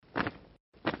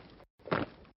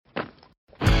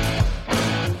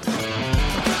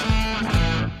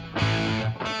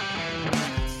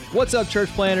What's up, church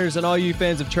planters and all you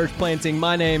fans of church planting?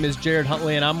 My name is Jared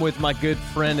Huntley, and I'm with my good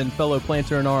friend and fellow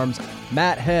planter-in-arms,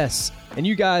 Matt Hess. And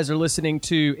you guys are listening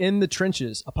to In the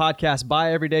Trenches, a podcast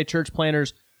by everyday church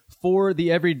planters for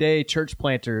the everyday church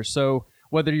planters. So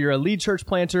whether you're a lead church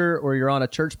planter or you're on a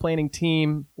church planting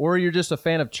team or you're just a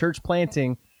fan of church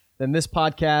planting, then this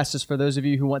podcast is for those of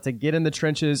you who want to get in the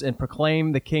trenches and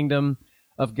proclaim the kingdom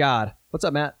of God. What's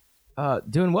up, Matt?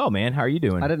 Doing well, man. How are you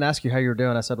doing? I didn't ask you how you were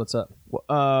doing. I said, what's up?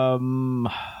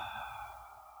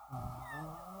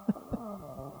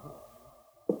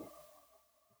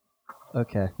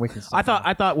 Okay, we can. I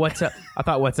thought what's up. I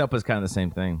thought what's up was kind of the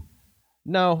same thing.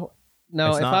 No.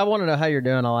 It's If not? I want to know how you're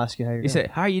doing, I'll ask you how you're You doing. say,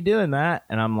 "How are you doing, Matt?"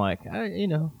 And I'm like, okay.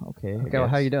 Okay, well,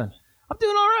 how you doing? I'm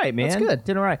doing all right, man. That's good.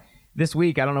 Doing all right. This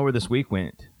week, I don't know where this week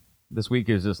went. This week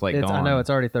is just like gone. I know it's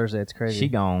already Thursday. It's crazy. She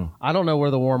gone. I don't know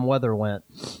where the warm weather went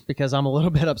because I'm a little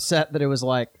bit upset that it was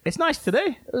like It's nice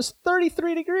today. it was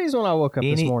 33 degrees when I woke up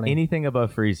this morning. Anything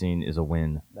above freezing is a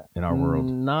win in our world.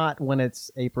 Not when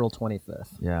it's April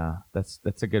 25th. Yeah, that's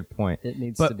a good point. It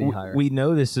needs But to be higher. we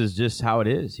know this is just how it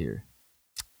is here.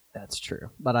 That's true,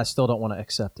 but I still don't want to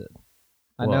accept it.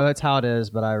 I Well- know it's how it is,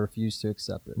 but I refuse to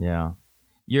accept it. Yeah.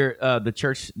 You're the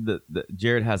church. The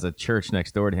Jared has a church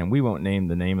next door to him. We won't name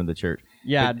the name of the church.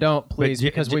 Yeah, don't please, J-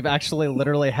 because we've actually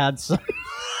literally had some.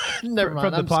 Never mind.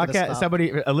 From the I'm just gonna podcast, stop.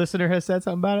 somebody, a listener, has said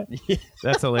something about it. Yeah.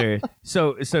 That's hilarious.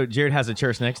 So Jared has a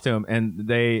church next to him, and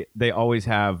they always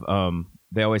have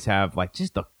like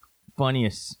just the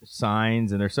funniest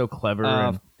signs, and they're so clever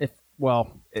and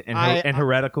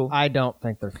heretical. I don't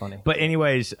think they're funny. But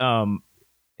anyways,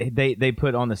 they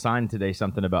put on the sign today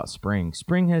something about spring.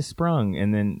 Spring has sprung,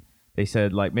 and then they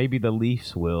said like maybe the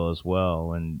Leafs will as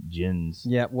well, and Gins.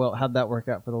 Yeah, well, how'd that work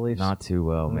out for the Leafs? Not too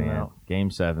well, man. No.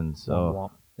 Game 7, so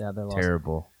Womp. Yeah, they lost.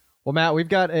 terrible. Well, Matt, we've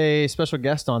got a special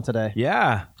guest on today.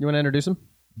 Yeah, You want to introduce him?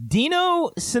 Dino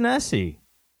Senesi.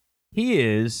 He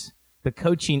is the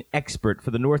coaching expert for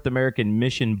the North American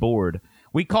Mission Board.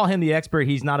 We call him the expert.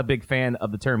 He's not a big fan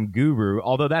of the term guru,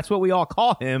 although that's what we all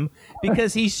call him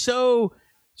because he's so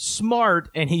smart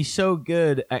and he's so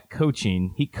good at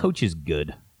coaching. He coaches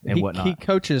good and whatnot. He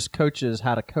coaches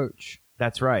how to coach.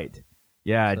 That's right.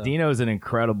 Yeah, So- Dino's an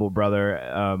incredible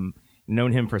brother.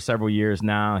 Known him for several years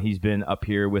now. He's been up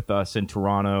here with us in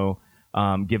Toronto,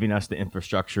 giving us the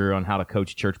infrastructure on how to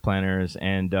coach church planners.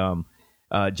 And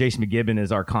Jason McGibbon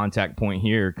is our contact point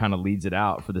here, kind of leads it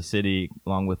out for the city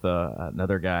along with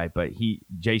another guy. But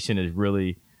Jason has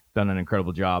really done an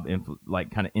incredible job,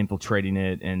 kind of infiltrating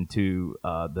it into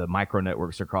the micro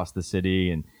networks across the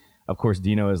city. And of course,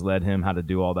 Dino has led him how to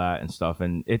do all that and stuff.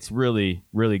 And it's really,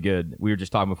 really good. We were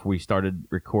just talking before we started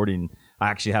recording. I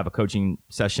actually have a coaching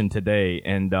session today.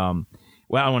 And, well,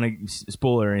 I don't want to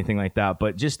spoil it or anything like that.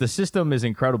 But just the system is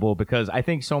incredible because I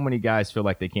think so many guys feel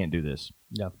like they can't do this.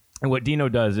 Yeah. And what Dino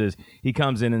does is he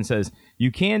comes in and says,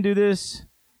 you can do this,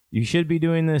 you should be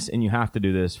doing this, and you have to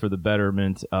do this for the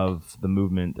betterment of the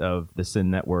movement of the Sin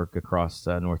Network across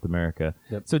North America.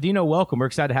 Yep. So, Dino, welcome. We're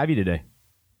excited to have you today.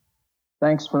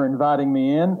 Thanks for inviting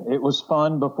me in. It was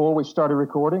fun before we started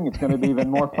recording. It's going to be even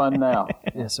more fun now.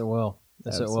 Yes, it will.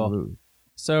 Yes, it will. Absolutely.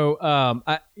 So,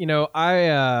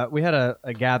 we had a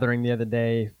gathering the other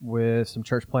day with some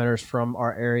church planners from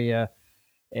our area,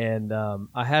 and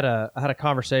I had a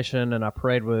conversation, and I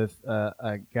prayed with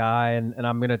a guy, and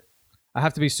I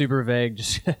have to be super vague,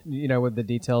 just with the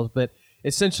details, but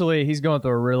essentially, he's going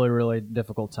through a really, really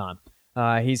difficult time.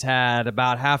 He's had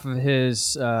about half of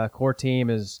his core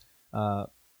team is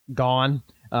gone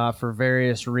for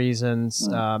various reasons.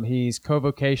 He's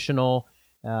co-vocational.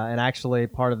 And actually,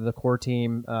 part of the core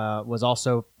team was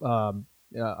also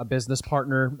a business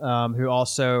partner who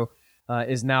also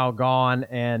is now gone.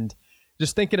 And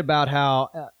just thinking about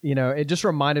how, it just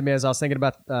reminded me as I was thinking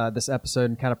about this episode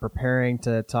and kind of preparing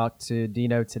to talk to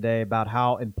Dino today about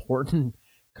how important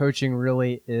coaching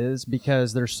really is,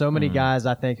 because there's so many guys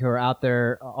I think who are out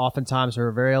there oftentimes who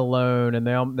are very alone and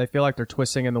they feel like they're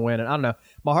twisting in the wind. And I don't know,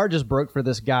 my heart just broke for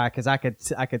this guy because I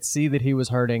could see that he was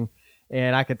hurting.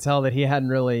 And I could tell that he hadn't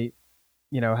really,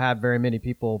 had very many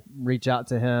people reach out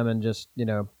to him and just,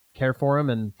 care for him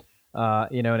and,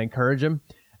 and encourage him.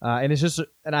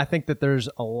 And I think that there's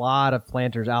a lot of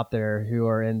planters out there who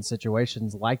are in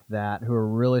situations like that, who are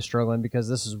really struggling because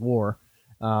this is war.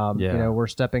 We're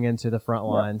stepping into the front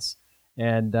lines.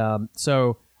 And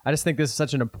so I just think this is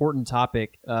such an important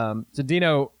topic. So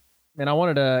Dino, and I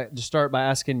wanted to just start by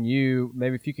asking you,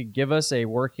 maybe if you could give us a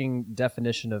working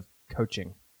definition of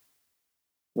coaching.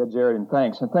 Yeah, Jared, and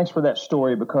thanks. And thanks for that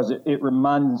story because it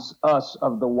reminds us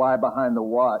of the why behind the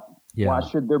what. Yeah. Why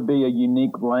should there be a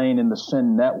unique lane in the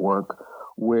Sin Network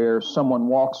where someone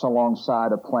walks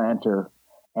alongside a planter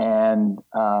and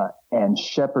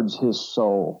shepherds his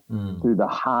soul through the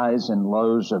highs and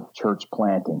lows of church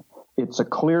planting. It's a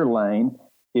clear lane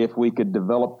if we could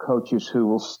develop coaches who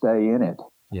will stay in it.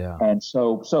 Yeah. And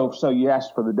so you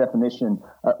asked for the definition.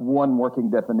 One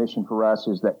working definition for us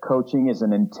is that coaching is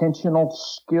an intentional,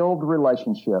 skilled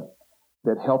relationship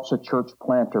that helps a church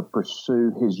planter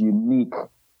pursue his unique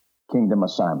kingdom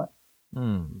assignment.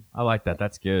 I like that.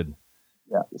 That's good.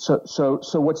 Yeah. So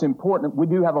what's important, we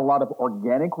do have a lot of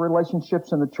organic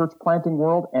relationships in the church planting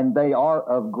world, and they are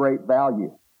of great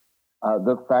value.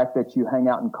 The fact that you hang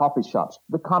out in coffee shops,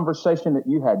 the conversation that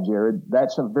you had, Jared,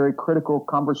 that's a very critical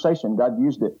conversation. God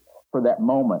used it for that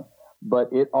moment. But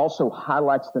it also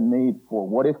highlights the need for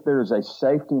what if there's a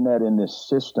safety net in this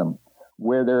system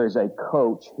where there is a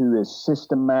coach who is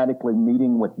systematically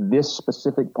meeting with this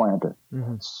specific planter,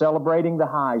 celebrating the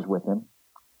highs with him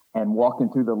and walking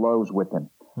through the lows with him.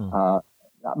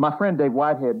 My friend Dave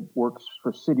Whitehead works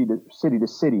for City to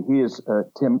City. He is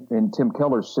Tim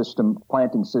Keller's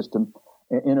planting system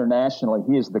internationally.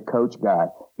 He is the coach guy.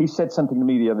 He said something to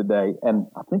me the other day, and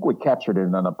I think we captured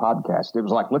it on a podcast. It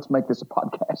was like, let's make this a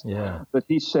podcast. Yeah. But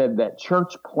he said that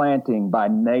church planting by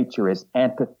nature is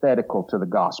antithetical to the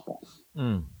gospel.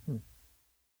 And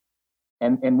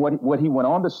what he went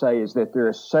on to say is that there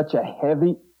is such a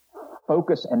heavy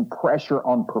focus and pressure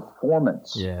on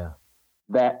performance. Yeah.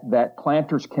 That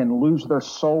planters can lose their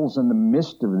souls in the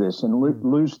midst of this and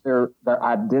lose their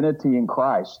identity in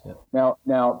Christ. Yep.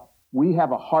 Now we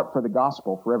have a heart for the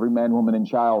gospel for every man, woman, and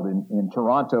child in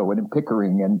Toronto and in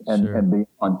Pickering and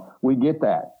beyond. We get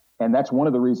that. And that's one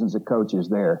of the reasons the coach is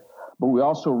there. But we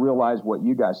also realize what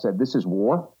you guys said. This is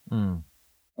war.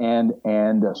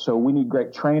 And so we need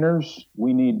great trainers.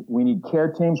 We need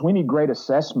care teams. We need great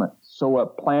assessment. So a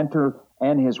planter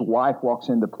and his wife walks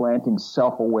into planting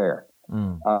self-aware.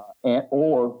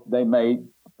 Or they may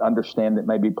understand that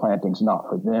maybe planting's not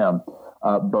for them.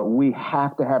 But we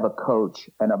have to have a coach,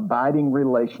 an abiding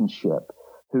relationship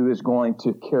who is going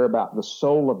to care about the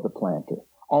soul of the planter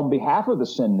on behalf of the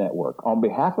Send Network, on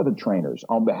behalf of the trainers,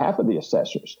 on behalf of the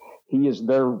assessors. He is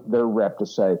their rep to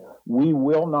say, we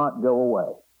will not go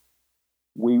away.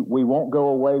 We won't go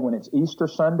away when it's Easter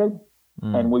Sunday.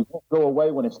 And we won't go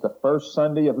away when it's the first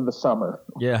Sunday of the summer.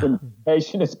 Yeah. When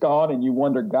vacation is gone and you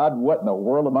wonder, God, what in the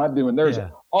world am I doing? There's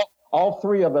all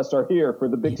three of us are here for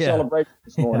the big celebration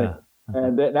this morning.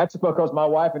 And that's because my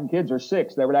wife and kids are sick.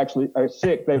 They would actually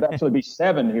sick. They'd actually be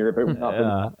 7 here if it was not for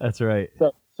them. That's right.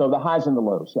 So the highs and the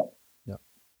lows. Yeah.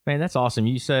 Man, that's awesome.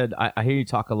 You said I hear you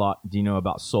talk a lot, Dino,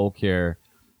 about soul care,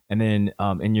 and then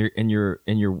in your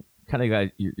kind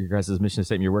of your guys' mission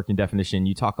statement, your working definition,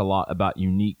 you talk a lot about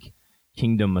unique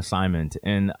kingdom assignment.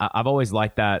 And I've always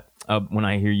liked that when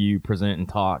I hear you present and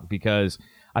talk, because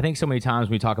I think so many times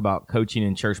when we talk about coaching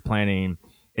and church planning,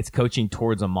 it's coaching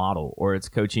towards a model or it's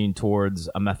coaching towards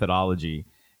a methodology.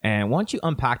 And why don't you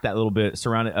unpack that a little bit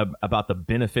about the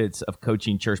benefits of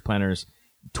coaching church planners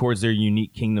towards their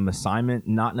unique kingdom assignment,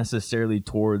 not necessarily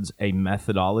towards a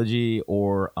methodology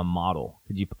or a model.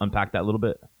 Could you unpack that a little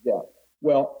bit? Yeah.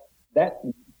 Well, that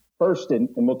first, and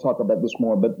we'll talk about this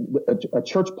more, but a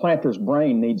church planter's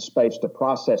brain needs space to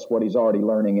process what he's already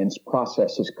learning and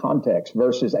process his context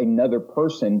versus another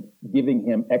person giving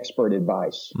him expert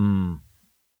advice.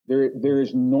 There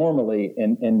is normally,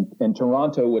 and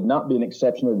Toronto would not be an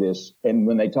exception to this, and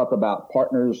when they talk about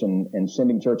partners and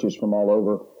sending churches from all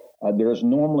over, there's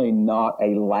normally not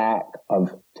a lack of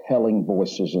telling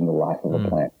voices in the life of a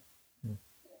planter.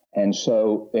 And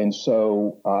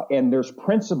there's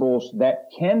principles that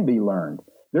can be learned.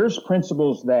 There's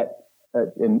principles that,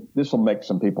 and this will make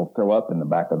some people throw up in the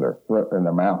back of their throat, in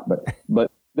their mouth, but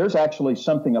there's actually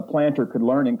something a planter could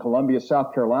learn in Columbia,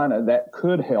 South Carolina that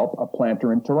could help a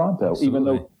planter in Toronto, Absolutely. Even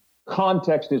though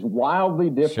context is wildly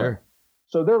different. Sure.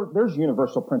 So there's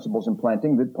universal principles in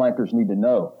planting that planters need to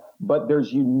know, but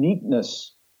there's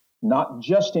uniqueness, not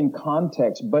just in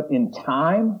context, but in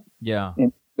time. Yeah.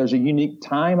 There's a unique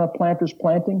time a planter's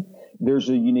planting. There's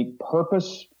a unique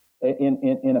purpose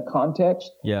in a context.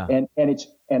 Yeah. And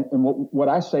what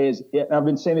I say is, I've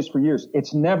been saying this for years,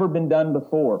 it's never been done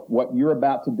before, what you're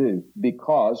about to do,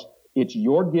 because it's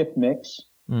your gift mix.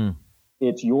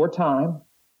 It's your time.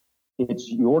 It's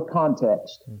your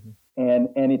context. And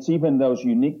it's even those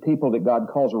unique people that God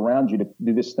calls around you to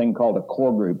do this thing called a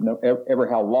core group. Ever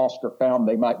how lost or found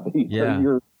they might be for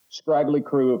your scraggly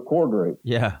crew of core group.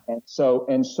 Yeah. And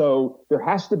so there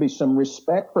has to be some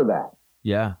respect for that.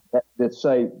 Yeah. That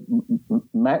say,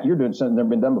 Matt, you're doing something that's never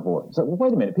been done before. So, well,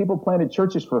 wait a minute. People planted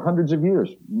churches for hundreds of years,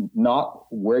 not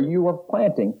where you are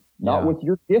planting, not with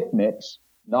your gift mix.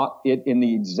 not it in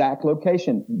the exact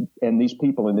location and these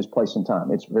people in this place and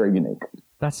time. It's very unique.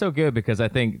 That's so good, because I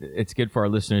think it's good for our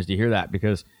listeners to hear that,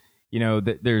 because,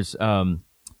 there's,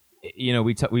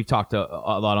 we've talked a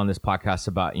lot on this podcast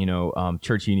about,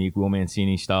 church unique, Will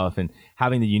Mancini stuff, and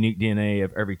having the unique DNA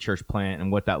of every church plant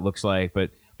and what that looks like.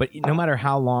 But no matter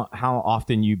how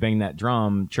often you bang that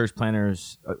drum, church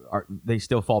planners they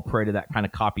still fall prey to that kind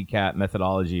of copycat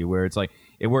methodology where it's like,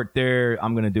 it worked there,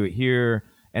 I'm going to do it here.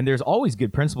 And there's always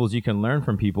good principles you can learn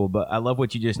from people. But I love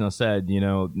what you just now said.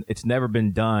 It's never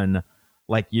been done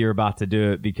like you're about to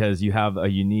do it, because you have a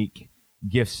unique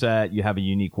gift set, you have a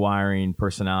unique wiring,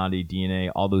 personality,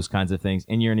 DNA, all those kinds of things,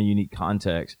 and you're in a unique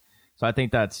context. So I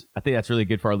think that's really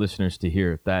good for our listeners to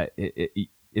hear that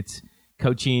it's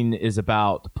coaching is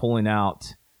about pulling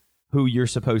out who you're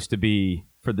supposed to be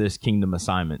for this kingdom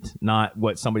assignment, not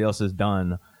what somebody else has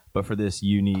done, but for this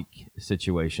unique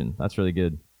situation. That's really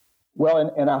good.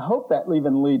 Well, and I hope that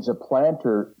even leads a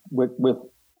planter with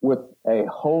a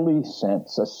holy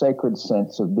sense, a sacred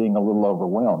sense of being a little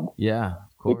overwhelmed. Yeah,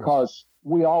 of course. Because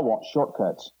we all want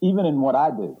shortcuts, even in what I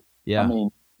do. Yeah. I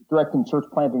mean, directing church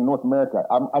planting in North America,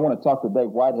 I want to talk to Dave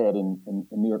Whitehead in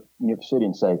New York City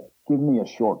and say, give me a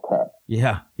shortcut.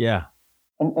 Yeah, yeah.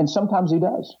 And sometimes he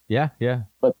does. Yeah, yeah.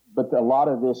 But a lot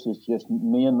of this is just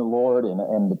me and the Lord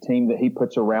and the team that he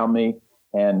puts around me.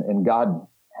 And God,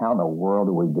 how in the world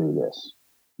do we do this?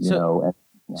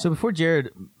 So before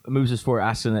Jared moves us forward,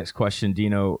 ask the next question,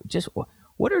 Dino, just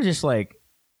what are just like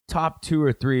top 2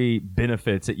 or 3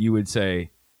 benefits that you would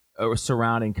say are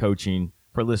surrounding coaching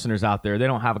for listeners out there? They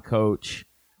don't have a coach.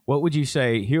 What would you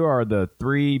say? Here are the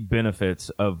 3 benefits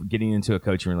of getting into a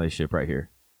coaching relationship right here.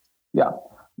 Yeah.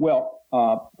 Well,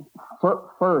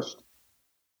 first,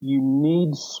 you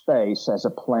need space as a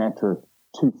planter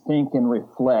to think and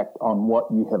reflect on what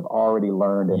you have already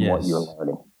learned and what you're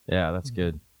learning. Yeah, that's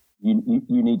good. You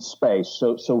need space.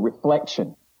 So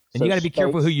reflection. And you got to be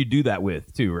careful who you do that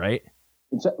with too, right?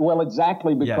 Well,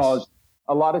 exactly, because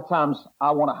a lot of times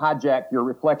I want to hijack your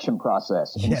reflection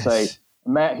process and say,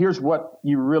 Matt, here's what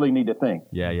you really need to think.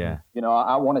 Yeah.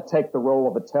 I want to take the role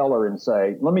of a teller and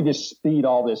say, let me just speed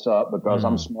all this up because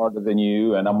I'm smarter than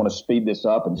you, and I'm going to speed this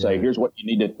up and say, here's what you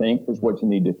need to think, here's what you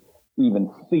need to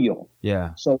even feel.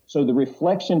 Yeah. So the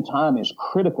reflection time is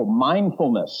critical.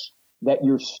 Mindfulness, that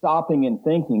you're stopping and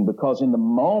thinking, because in the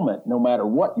moment, no matter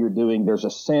what you're doing, there's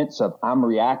a sense of I'm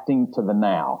reacting to the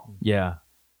now. Yeah.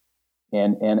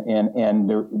 And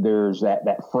there's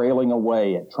that frailing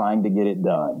away at trying to get it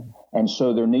done. And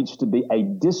so there needs to be a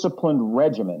disciplined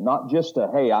regimen, not just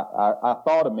hey, I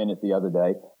thought a minute the other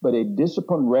day, but a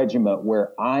disciplined regimen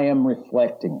where I am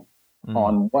reflecting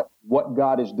on what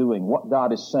God is doing, what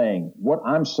God is saying, what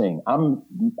I'm seeing. I'm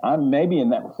maybe in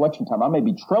that reflection time, I may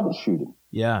be troubleshooting.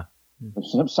 Yeah.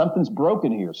 Something's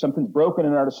broken here. Something's broken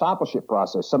in our discipleship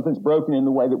process. Something's broken in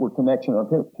the way that we're connecting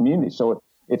our community. So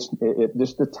it's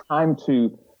just the time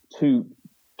to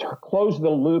close the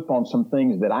loop on some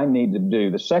things that I need to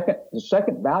do. The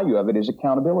second value of it is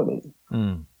accountability.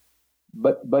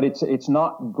 But it's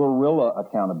not guerrilla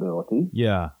accountability.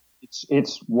 Yeah.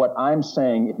 It's what I'm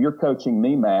saying. If you're coaching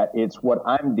me, Matt, it's what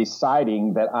I'm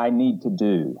deciding that I need to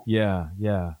do. Yeah.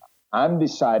 I'm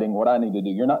deciding what I need to do.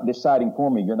 You're not deciding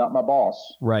for me. You're not my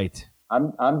boss. Right.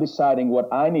 I'm deciding what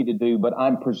I need to do, but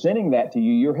I'm presenting that to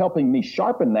you. You're helping me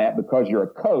sharpen that because you're a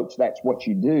coach. That's what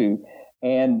you do.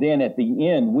 And then at the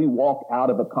end, we walk out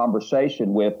of a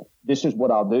conversation with, this is what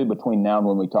I'll do between now and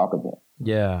when we talk again.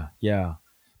 Yeah.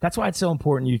 That's why it's so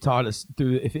important. You taught us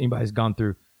through, if anybody's gone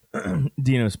through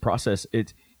Dino's process,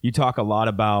 you talk a lot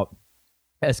about,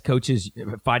 as coaches,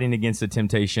 fighting against the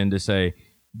temptation to say,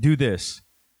 do this.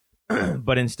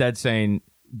 But instead saying,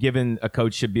 given a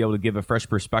coach should be able to give a fresh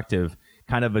perspective,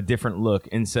 kind of a different look,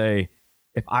 and say,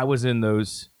 if I was in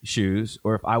those shoes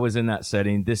or if I was in that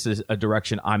setting, this is a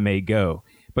direction I may go.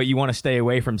 But you want to stay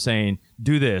away from saying,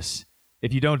 do this.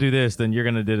 If you don't do this, then you're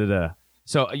going to da-da-da.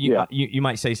 So you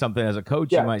might say something as a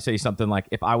coach. You might say something like,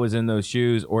 if I was in those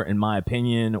shoes, or in my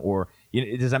opinion, or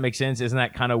does that make sense? Isn't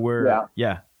that kind of where?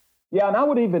 Yeah. And I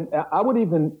would even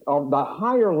on the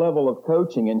higher level of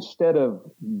coaching, instead of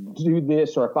do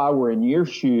this, or if I were in your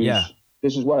shoes,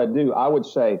 this is what I do. I would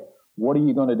say, what are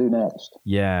you going to do next?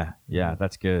 Yeah,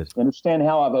 that's good. Understand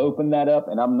how I've opened that up,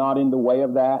 and I'm not in the way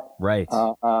of that. Right.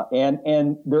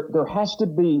 And there has to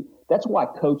be. That's why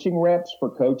coaching reps for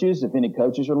coaches, if any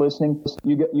coaches are listening,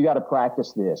 you got to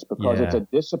practice this, because it's a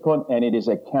discipline, and it is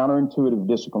a counterintuitive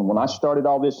discipline. When I started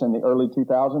all this in the early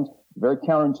 2000s, very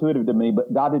counterintuitive to me,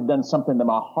 but God had done something to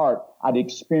my heart. I'd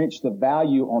experienced the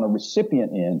value on a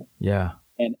recipient end. Yeah.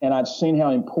 And I'd seen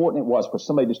how important it was for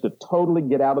somebody just to totally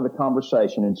get out of the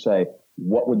conversation and say,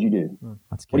 what would you do?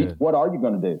 That's good. What are you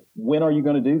going to do? When are you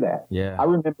going to do that? Yeah. I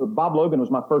remember Bob Logan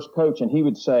was my first coach, and he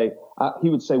would say, what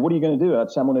are you going to do? I'd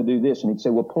say, I'm going to do this. And he'd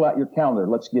say, well, pull out your calendar.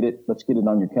 Let's get it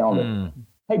on your calendar.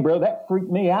 Hey, bro, that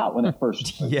freaked me out when it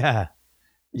first. Yeah.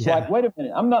 It's like, wait a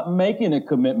minute, I'm not making a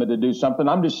commitment to do something.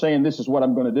 I'm just saying this is what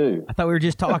I'm going to do. I thought we were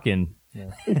just talking. I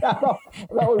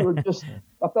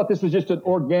thought this was just an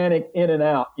organic in and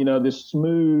out, this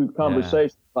smooth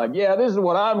conversation. Like, this is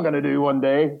what I'm going to do one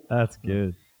day. That's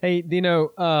good. Hey,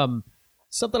 Dino,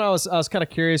 something I was kind of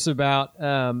curious about.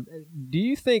 Do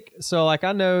you think so? Like,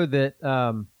 I know that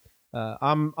I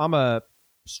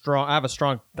have a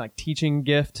strong like teaching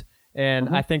gift, and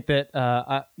I think that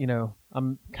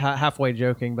I'm halfway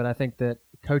joking, but I think that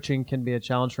coaching can be a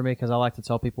challenge for me because I like to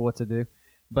tell people what to do.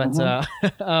 But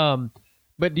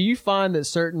but do you find that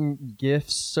certain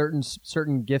gifts,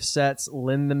 certain gift sets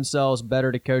lend themselves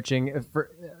better to coaching?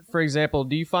 For example,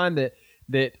 do you find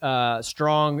that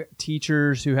strong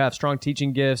teachers who have strong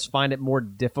teaching gifts find it more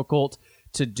difficult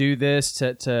to do this,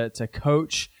 to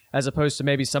coach, as opposed to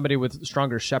maybe somebody with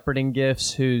stronger shepherding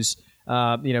gifts who's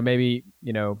maybe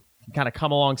kind of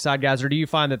come alongside guys? Or do you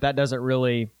find that doesn't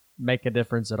really make a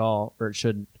difference at all, or it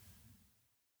shouldn't?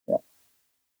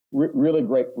 Really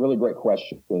great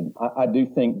question. I do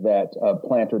think that a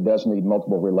planter does need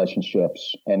multiple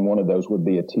relationships, and one of those would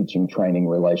be a teaching training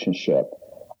relationship.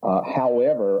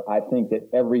 However, I think that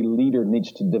every leader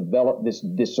needs to develop this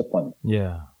discipline.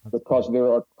 Yeah. Because there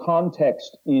are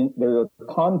contexts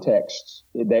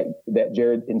that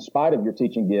Jared, in spite of your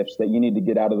teaching gifts, that you need to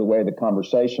get out of the way of the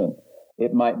conversation.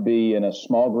 It might be in a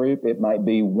small group. It might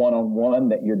be one-on-one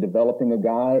that you're developing a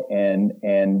guy, and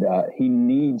he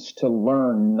needs to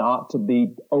learn not to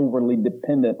be overly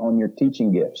dependent on your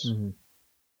teaching gifts. Mm-hmm.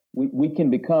 We can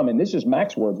become, and this is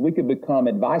Mac's words, we could become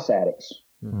advice addicts.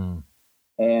 Mm-hmm.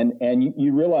 And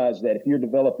you realize that if you're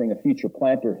developing a future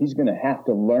planter, he's going to have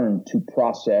to learn to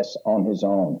process on his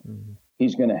own. Mm-hmm.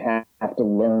 He's going to have to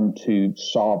learn to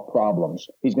solve problems.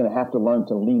 He's going to have to learn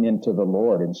to lean into the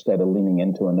Lord instead of leaning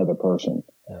into another person.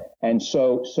 Yeah. And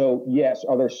so yes,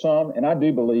 are there some, and I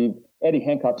do believe, Eddie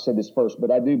Hancock said this first, but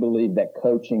I do believe that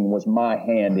coaching was my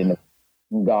hand in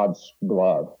God's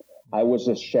glove. I was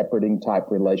a shepherding type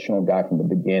relational guy from the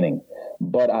beginning,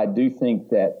 but I do think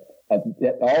that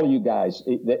all you guys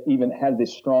that even have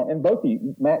this strong, and both of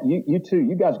you, Matt, you too,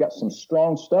 you guys got some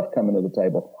strong stuff coming to the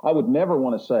table. I would never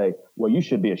want to say, well, you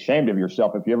should be ashamed of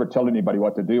yourself if you ever tell anybody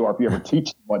what to do, or if you ever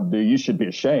teach them what to do. You should be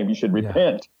ashamed. You should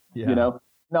repent. Yeah.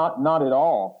 Not at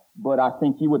all. But I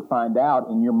think you would find out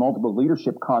in your multiple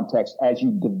leadership context, as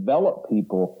you develop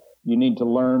people, you need to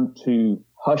learn to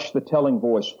hush the telling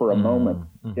voice for a moment,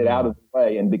 get out of the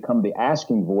way, and become the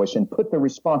asking voice, and put the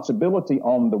responsibility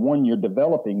on the one you're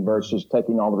developing versus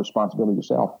taking all the responsibility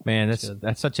yourself. Man,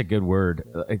 that's such a good word.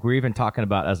 Like we're even talking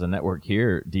about as a network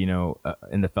here, Dino,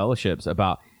 in the fellowships,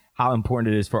 about how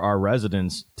important it is for our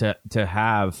residents to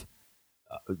have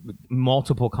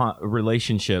multiple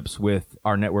relationships with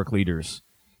our network leaders,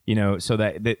 so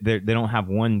that they don't have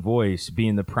one voice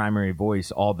being the primary voice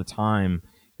all the time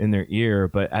in their ear.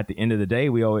 But at the end of the day,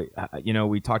 we always,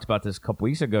 we talked about this a couple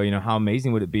weeks ago, how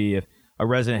amazing would it be if a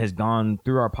resident has gone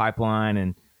through our pipeline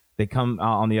and they come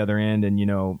out on the other end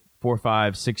and, 4,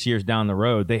 5, 6 years down the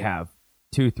road, they have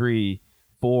 2, 3,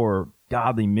 4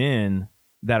 godly men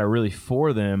that are really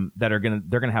for them, that they're going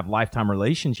to have lifetime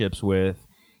relationships with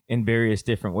in various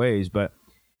different ways. But,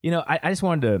 I just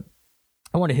wanted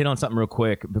to hit on something real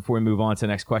quick before we move on to the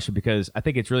next question, because I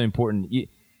think it's really important.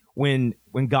 When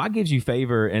God gives you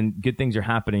favor and good things are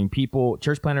happening,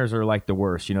 church planners are like the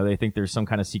worst. They think there's some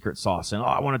kind of secret sauce, and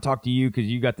I want to talk to you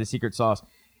because you got the secret sauce.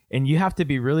 And you have to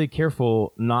be really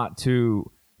careful not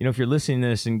to, if you're listening to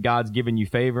this and God's giving you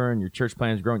favor and your church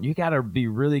plan is growing, you got to be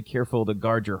really careful to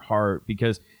guard your heart,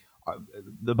 because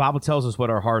the Bible tells us what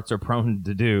our hearts are prone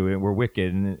to do, and we're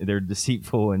wicked and they're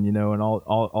deceitful, and and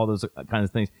all those kinds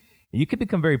of things. You could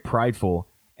become very prideful.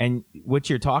 And what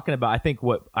you're talking about, I think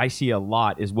what I see a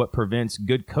lot is what prevents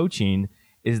good coaching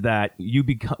is that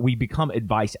we become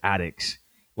advice addicts,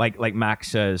 like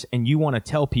Max says, and you want to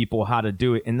tell people how to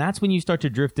do it. And that's when you start to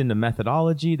drift into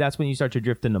methodology. That's when you start to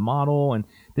drift into model, and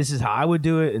this is how I would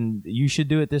do it, and you should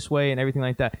do it this way, and everything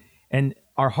like that. And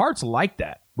our hearts like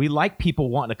that. We like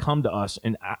people wanting to come to us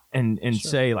and sure.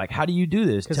 say, like, how do you do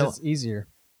this? Because it's easier.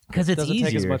 Because it doesn't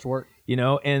take as much work.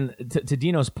 And to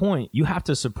Dino's point, you have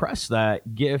to suppress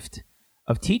that gift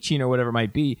of teaching or whatever it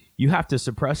might be. You have to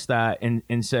suppress that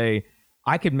and say,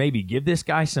 I could maybe give this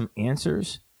guy some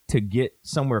answers to get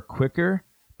somewhere quicker,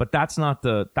 but that's not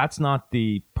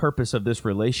the purpose of this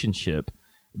relationship.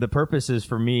 the purpose is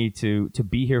for me to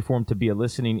be here for him, to be a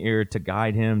listening ear, to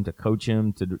guide him, to coach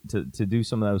him, to do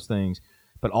some of those things.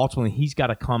 But ultimately, he's got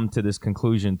to come to this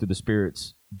conclusion through the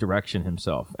Spirit's direction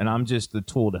himself, and I'm just the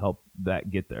tool to help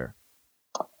that get there.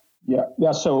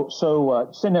 Yeah. So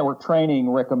Sin Network Training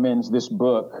recommends this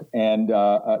book, and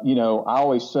I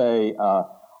always say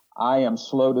I am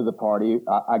slow to the party.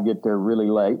 I get there really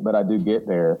late, but I do get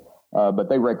there. But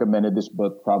they recommended this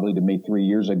book probably to me 3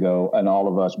 years ago, and all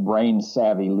of us, Brain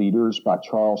Savvy Leaders by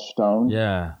Charles Stone.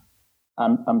 Yeah.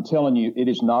 I'm telling you, it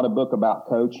is not a book about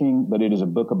coaching, but it is a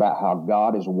book about how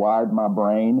God has wired my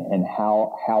brain and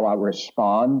how I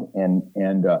respond. And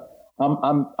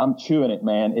I'm chewing it,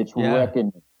 man. It's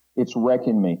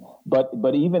wrecking me.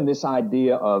 But even this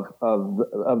idea of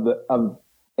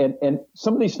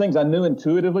some of these things I knew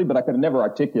intuitively, but I could have never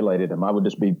articulated them. I would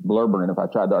just be blurbering if I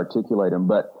tried to articulate them.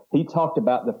 But he talked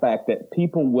about the fact that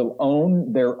people will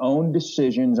own their own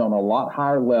decisions on a lot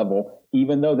higher level,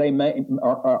 even though that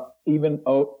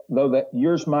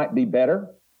yours might be better,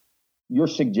 your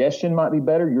suggestion might be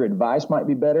better, your advice might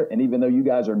be better, and even though you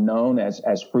guys are known as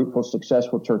fruitful,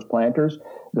 successful church planters,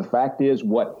 the fact is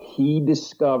what he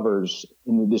discovers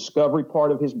in the discovery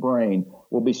part of his brain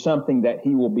will be something that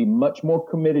he will be much more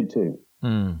committed to.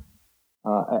 And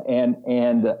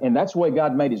that's the way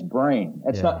God made his brain.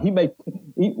 That's not,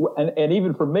 and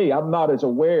even for me, I'm not as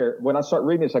aware. When I start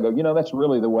reading this, I go, that's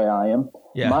really the way I am.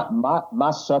 Yeah.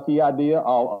 My sucky idea,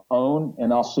 I'll own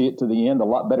and I'll see it to the end a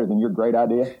lot better than your great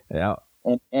idea. Yeah.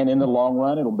 And in the long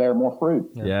run, it'll bear more fruit.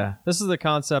 Yeah. This is the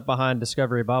concept behind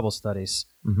Discovery Bible Studies.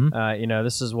 Mm-hmm.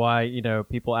 This is why,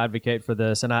 people advocate for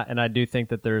this. And I do think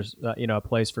that there's, a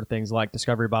place for things like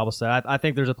Discovery Bible Study. I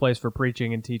think there's a place for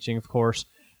preaching and teaching, of course.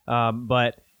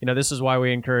 But this is why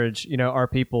we encourage, our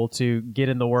people to get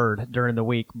in the Word during the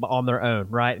week on their own,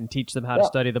 right? And teach them how to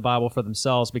study the Bible for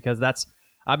themselves, because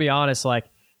I'll be honest,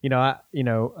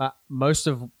 most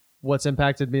of what's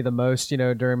impacted me the most,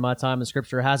 during my time in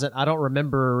Scripture I don't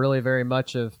remember really very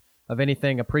much of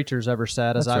anything a preacher's ever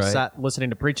said as I've sat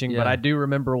listening to preaching, but I do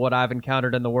remember what I've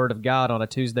encountered in the Word of God on a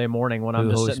Tuesday morning when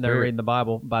I'm just sitting there reading the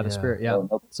Bible by the Spirit. Yeah.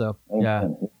 So, yeah.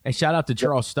 And shout out to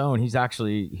Charles Stone. He's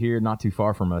actually here not too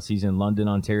far from us. He's in London,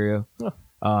 Ontario.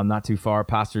 Not too far.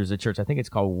 Pastors a church. I think it's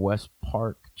called West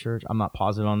Park Church. I'm not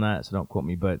positive on that, so don't quote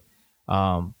me. But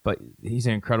he's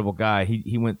an incredible guy.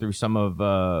 He went through some of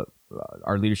our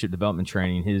leadership development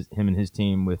training. Him and his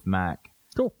team with Mac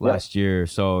last year.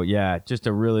 So yeah, just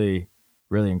a really,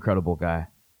 really incredible guy.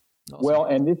 Awesome. Well,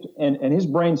 and his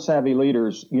brain savvy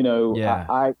leaders.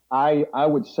 I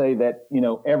would say that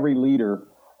every leader.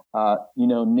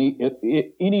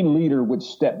 Any leader would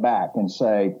step back and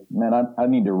say, man, I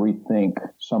need to rethink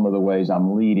some of the ways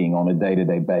I'm leading on a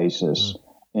day-to-day basis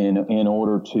in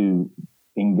order to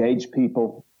engage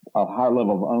people, a higher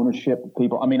level of ownership of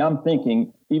people. I mean, I'm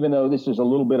thinking, even though this is a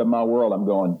little bit of my world, I'm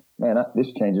going, man,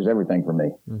 this changes everything for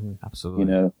me. Mm-hmm.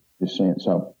 Absolutely. Just saying.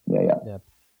 So, yeah.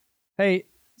 Hey,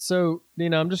 so,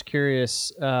 I'm just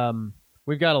curious,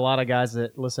 we've got a lot of guys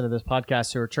that listen to this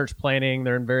podcast who are church planting.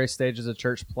 They're in various stages of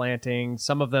church planting.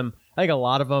 Some of them, I think a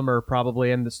lot of them are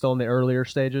probably still in the earlier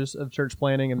stages of church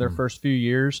planting in their first few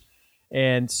years.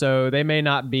 And so they may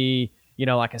not be,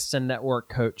 like a Sin Network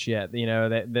coach yet,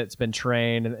 that's been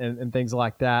trained and things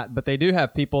like that. But they do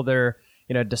have people they're,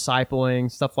 discipling,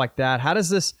 stuff like that. How does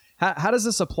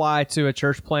this apply to a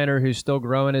church planter who's still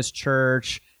growing his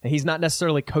church? He's not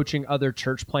necessarily coaching other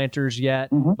church planters yet,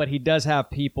 but he does have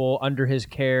people under his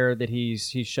care that he's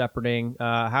shepherding.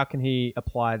 How can he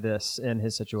apply this in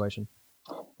his situation?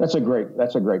 That's a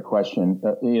great question.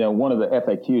 One of the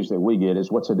FAQs that we get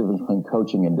is, what's the difference between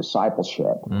coaching and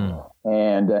discipleship?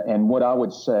 And what I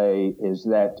would say is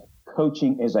that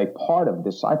coaching is a part of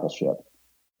discipleship.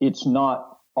 It's not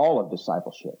all of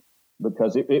discipleship,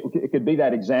 because it could be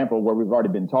that example where we've already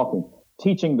been talking.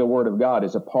 Teaching the Word of God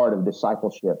is a part of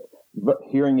discipleship, but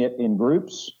hearing it in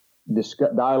groups,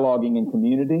 dialoguing in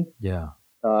community,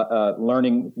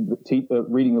 learning,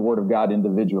 reading the Word of God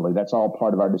individually, that's all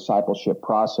part of our discipleship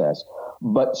process.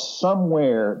 But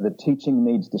somewhere the teaching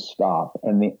needs to stop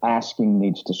and the asking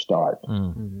needs to start.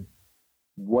 Mm-hmm.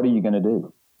 What are you going to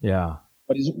do? Yeah.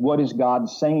 What is God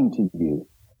saying to you?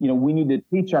 We need to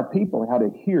teach our people how to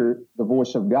hear the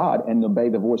voice of God and obey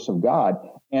the voice of God.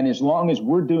 And as long as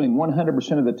we're doing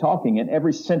 100% of the talking and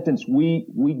every sentence we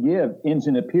give ends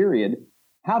in a period,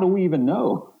 how do we even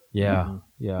know? Yeah.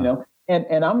 Yeah.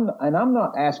 And I'm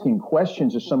not asking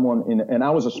questions of someone and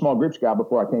I was a small groups guy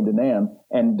before I came to NAM,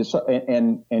 and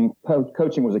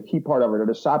coaching was a key part of our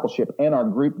discipleship and our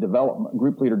group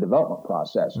leader development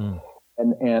process.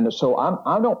 And so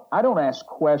I don't ask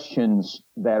questions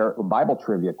that are Bible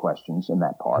trivia questions in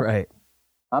that part. Right.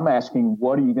 I'm asking,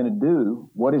 what are you going to do?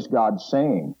 What is God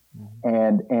saying?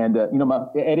 And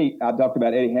Eddie, I talked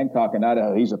about Eddie Hancock in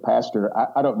Idaho. He's a pastor.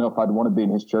 I don't know if I'd want to be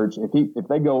in his church.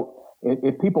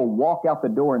 If people walk out the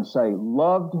door and say,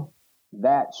 loved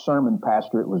that sermon,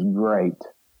 Pastor, it was great.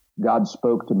 God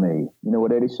spoke to me. You know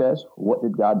what Eddie says? What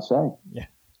did God say? Yeah.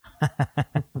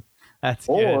 That's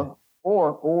good.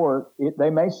 Or they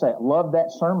may say, love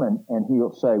that sermon. And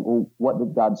he'll say, well, what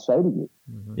did God say to you?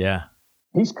 Mm-hmm. Yeah.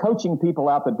 He's coaching people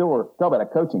out the door. Talk about a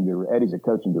coaching guru. Eddie's a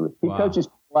coaching guru. He coaches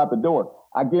people out the door.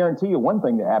 I guarantee you one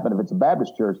thing that happened, if it's a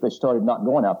Baptist church, they started not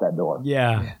going out that door.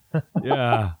 Yeah.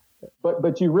 Yeah.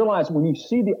 But you realize when you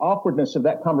see the awkwardness of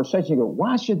that conversation, you go,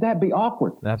 why should that be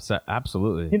awkward? That's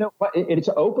absolutely. You know, it's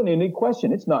an open-ended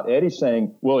question. It's not Eddie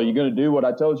saying, well, are you going to do what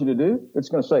I told you to do? It's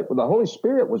going to say, well, the Holy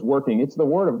Spirit was working. It's the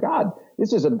Word of God.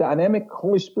 This is a dynamic,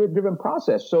 Holy Spirit-driven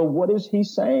process. So what is he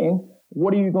saying?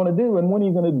 What are you going to do? And when are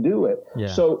you going to do it?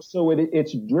 Yeah. So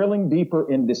it's drilling deeper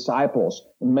in disciples,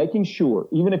 and making sure,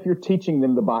 even if you're teaching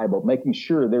them the Bible, making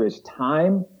sure there is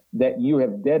time that you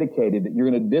have dedicated, that you're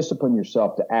going to discipline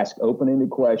yourself to ask open-ended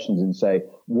questions and say,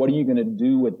 what are you going to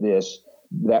do with this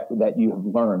that you have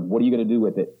learned? What are you going to do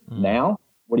with it now?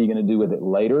 What are you going to do with it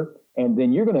later? And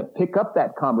then you're going to pick up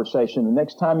that conversation the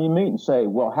next time you meet and say,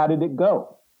 well, how did it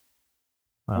go?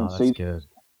 Wow, that's good.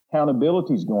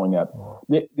 Accountability is going up.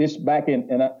 This back in,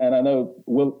 and I know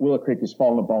Willow Creek has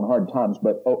fallen upon hard times,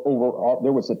 but overall,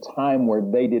 there was a time where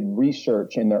they did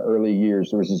research in their early years.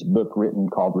 There was this book written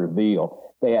called Reveal.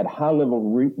 They had high-level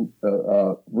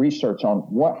research on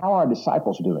how are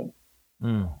disciples doing.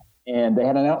 And they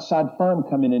had an outside firm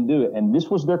come in and do it. And this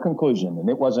was their conclusion. And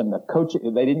it wasn't a coach.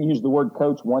 They didn't use the word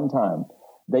coach one time.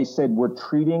 They said, we're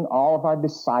treating all of our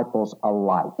disciples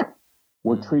alike.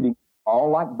 We're treating all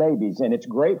like babies. And it's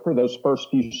great for those first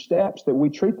few steps that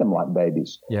we treat them like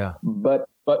babies. Yeah. But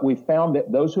we found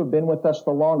that those who have been with us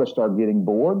the longest are getting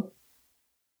bored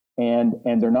and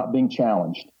they're not being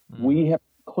challenged. We have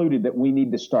concluded that we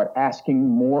need to start asking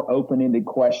more open-ended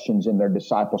questions in their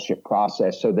discipleship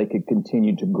process so they could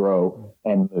continue to grow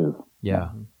and move. Yeah.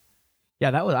 Yeah,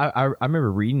 that was I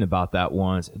remember reading about that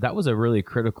once. That was a really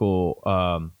critical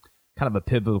kind of a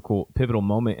pivotal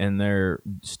moment in their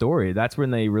story. That's when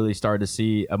they really started to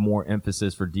see a more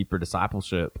emphasis for deeper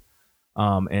discipleship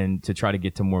and to try to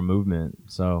get to more movement.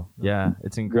 So, yeah,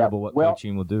 it's incredible what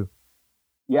coaching will do.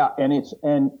 Yeah, and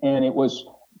it was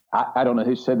I don't know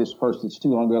who said this first. It's too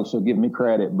long ago, so give me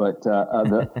credit. But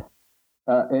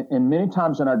and many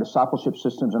times in our discipleship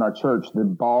systems in our church, the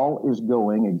ball is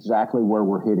going exactly where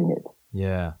we're hitting it.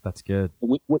 Yeah, that's good.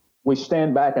 We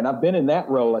stand back, and I've been in that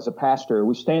role as a pastor.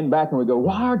 We stand back and we go,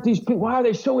 why aren't these people, why are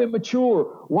they so immature?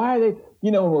 Why are they,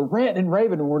 and we're ranting and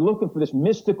raving and we're looking for this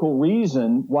mystical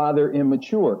reason why they're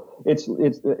immature. It's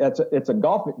a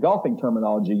golfing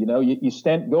terminology. You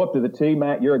go up to the tee,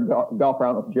 Matt, you're a golfer. I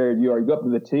don't know if Jared, you are. You go up to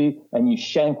the tee and you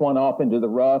shank one off into the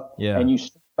rough and you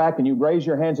stand back and you raise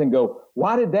your hands and go,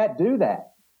 why did that do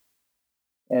that?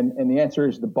 And the answer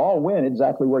is the ball went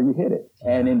exactly where you hit it.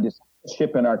 Yeah. And in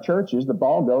discipleship in our churches, the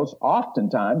ball goes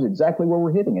oftentimes exactly where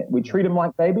we're hitting it. We treat them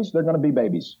like babies, they're going to be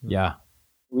babies. Yeah.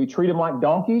 We treat them like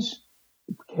donkeys,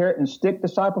 carrot and stick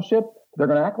discipleship, they're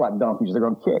going to act like donkeys, they're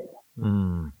going to kick.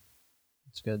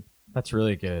 That's good. That's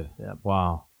really good. Yeah.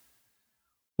 Wow.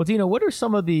 Well, Dino, what are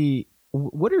some of the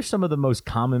most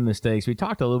common mistakes? We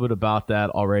talked a little bit about that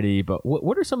already, but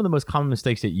what are some of the most common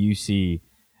mistakes that you see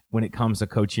when it comes to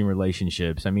coaching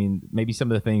relationships? I mean, maybe some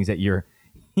of the things that you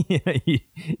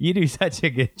do such a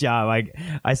good job. Like,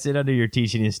 I sit under your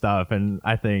teaching and stuff, and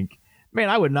I think, man,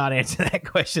 I would not answer that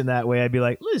question that way. I'd be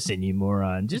like, listen, you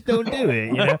moron, just don't do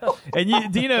it,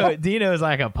 And Dino is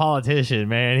like a politician,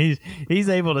 man. He's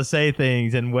able to say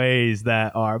things in ways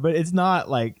that are, but it's not.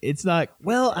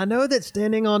 Well, I know that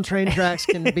standing on train tracks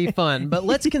can be fun, but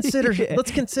let's consider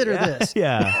this.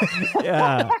 Yeah,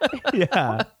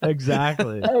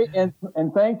 exactly. Hey,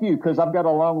 and thank you, because I've got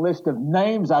a long list of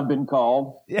names I've been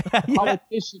called.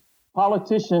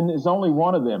 Politician is only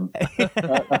one of them.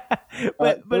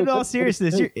 But in all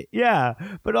seriousness,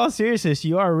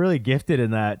 you are really gifted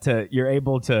in that. You're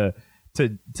able to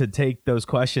take those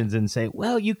questions and say,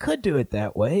 well, you could do it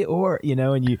that way, or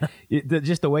and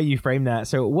just the way you frame that.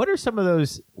 So, what are some of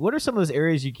those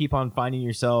areas you keep on finding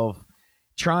yourself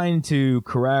trying to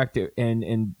correct, and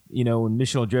when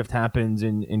missional drift happens,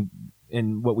 and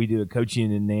what we do at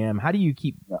coaching and NAM, how do you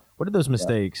keep? What are those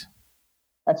mistakes?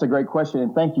 That's a great question,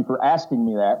 and thank you for asking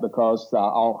me that, because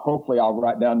hopefully I'll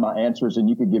write down my answers and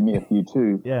you could give me a few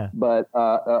too. Yeah. But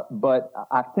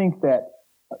I think that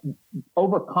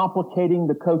overcomplicating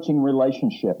the coaching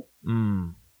relationship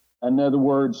In other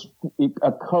words,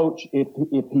 a coach,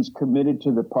 if he's committed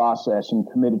to the process and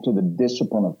committed to the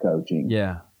discipline of coaching,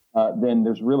 then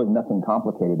there's really nothing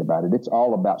complicated about it. It's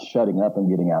all about shutting up and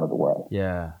getting out of the way.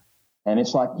 Yeah. And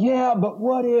it's like, yeah, but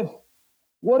what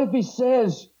if he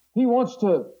says he wants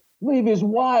to leave his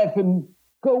wife and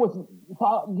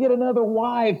get another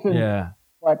wife? And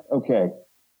like, okay,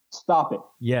 stop it.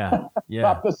 Yeah.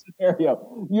 Stop the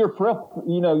scenario.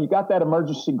 You got that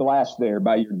emergency glass there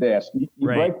by your desk. You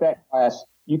break that glass.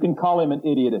 You can call him an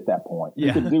idiot at that point.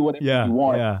 You can do whatever you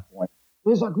want at that point.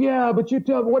 He's like, yeah, but you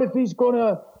tell me, what if he's going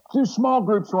to do small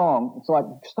groups wrong? It's like,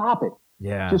 stop it.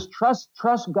 Yeah. Just trust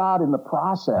God in the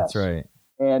process. That's right.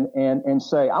 And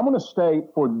say, I'm going to stay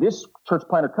for this church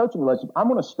planter coaching relationship. I'm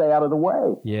going to stay out of the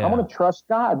way. Yeah. I'm going to trust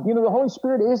God. The Holy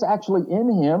Spirit is actually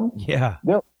in him. Yeah.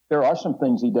 There are some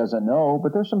things he doesn't know,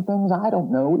 but there's some things I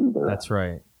don't know either. That's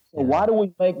right. So why do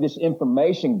we make this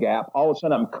information gap? All of a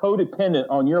sudden, I'm codependent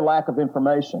on your lack of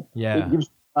information. Yeah. It gives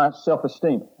my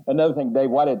self-esteem. Another thing Dave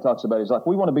Whitehead talks about is like,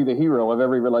 we want to be the hero of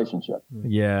every relationship.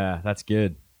 Yeah, that's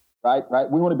good. Right.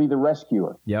 We want to be the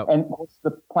rescuer. Yep. And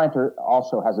the planter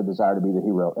also has a desire to be the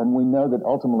hero. And we know that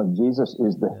ultimately Jesus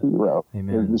is the hero.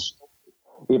 Amen.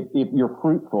 If you're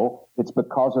fruitful, it's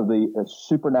because of the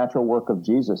supernatural work of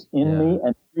Jesus in me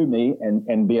and through me and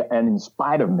in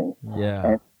spite of me. Yeah.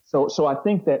 And so I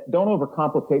think that don't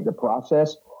overcomplicate the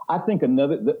process. I think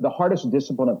the hardest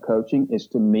discipline of coaching is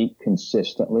to meet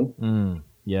consistently.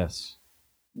 Yes.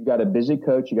 You got a busy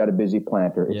coach, you got a busy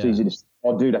planter. It's easy to say,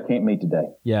 oh, dude, I can't meet today.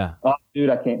 Yeah. Oh, dude,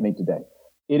 I can't meet today.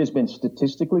 It has been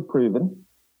statistically proven,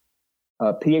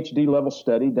 a PhD level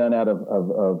study done out of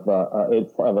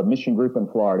a mission group in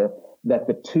Florida, that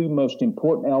the two most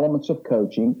important elements of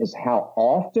coaching is how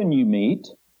often you meet,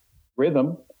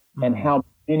 rhythm, and how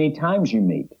many times you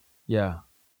meet. Yeah.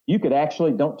 You could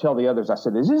actually, don't tell the others. I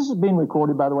said, is this being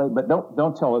recorded, by the way? But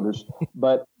don't tell others.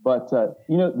 But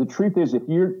the truth is, if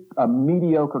you're a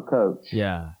mediocre coach,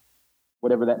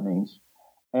 whatever that means,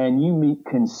 and you meet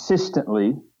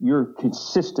consistently, you're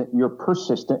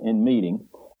persistent in meeting,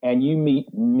 and you meet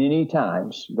many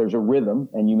times, there's a rhythm,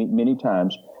 and you meet many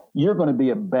times, you're going to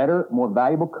be a better, more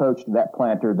valuable coach to that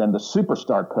planter than the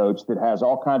superstar coach that has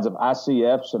all kinds of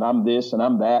ICFs and I'm this and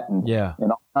I'm that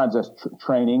and all kinds of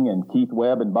training and Keith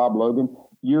Webb and Bob Logan.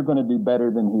 You're going to do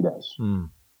better than he does.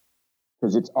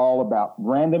 Because it's all about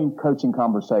random coaching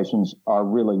conversations are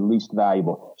really least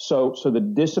valuable. So the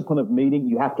discipline of meeting,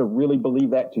 you have to really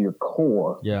believe that to your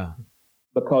core. Yeah.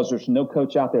 Because there's no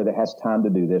coach out there that has time to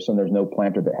do this, and there's no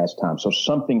planter that has time. So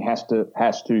something has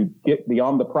to get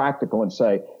beyond the practical and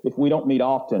say, if we don't meet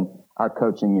often, our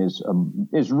coaching is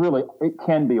really, it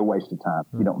can be a waste of time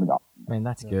if you don't meet often. Man,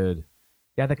 that's good.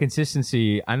 Yeah, the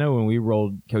consistency. I know when we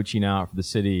rolled coaching out for the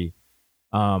city,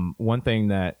 one thing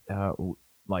that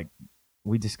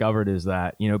we discovered is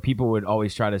that, people would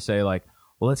always try to say like,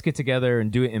 well, let's get together and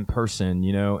do it in person,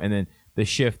 and then the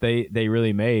shift they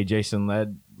really made, Jason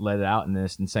led it out in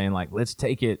this and saying like, let's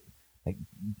take it, like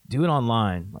do it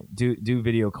online, like do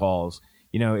video calls,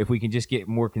 if we can just get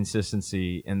more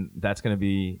consistency, and that's going to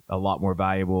be a lot more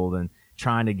valuable than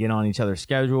trying to get on each other's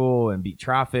schedule and beat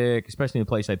traffic, especially in a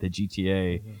place like the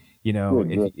GTA.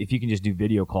 If you can just do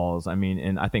video calls,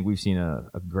 and I think we've seen a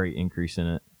great increase in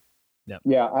it. Yep.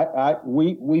 Yeah,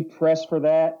 we press for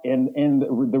that, and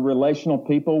the relational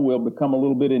people will become a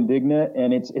little bit indignant,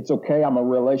 and it's okay. I'm a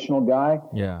relational guy.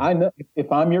 Yeah, I know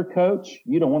if I'm your coach,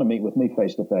 you don't want to meet with me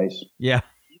face to face. Yeah.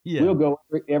 We'll go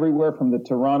everywhere from the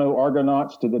Toronto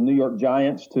Argonauts to the New York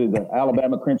Giants to the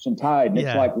Alabama Crimson Tide. And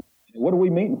it's like, what are we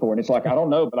meeting for? And it's like, I don't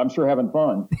know, but I'm sure having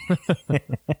fun.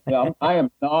 I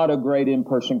am not a great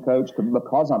in-person coach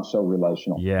because I'm so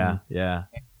relational. Yeah.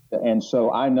 And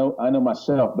so I know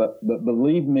myself, but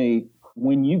believe me,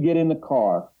 when you get in the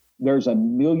car, there's a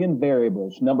million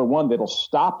variables. Number one, that'll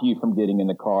stop you from getting in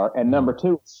the car. And number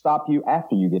two, stop you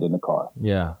after you get in the car.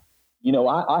 Yeah.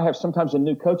 I have sometimes in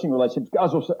new coaching relationships,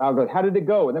 guys will say, I'll go, how did it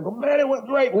go? And they'll go, man, it went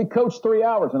great. We coached 3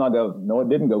 hours. And I'll go, no, it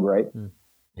didn't go great.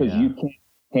 Because you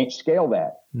can't scale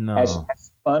that. No. As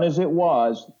fun as it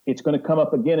was, it's going to come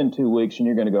up again in 2 weeks. And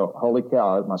you're going to go, holy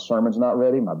cow, my sermon's not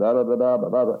ready. My blah, blah, blah, blah,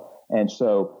 blah, blah. And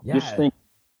so just think,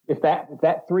 if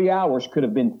that 3 hours could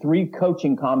have been 3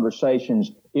 coaching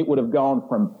conversations, it would have gone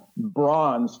from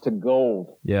bronze to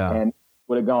gold. Yeah. And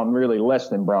would have gone really less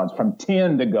than bronze, from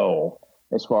 10 to gold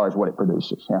as far as what it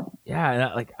produces. Yeah.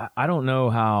 Yeah. And I don't know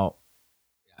how,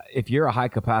 if you're a high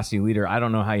capacity leader, I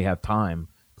don't know how you have time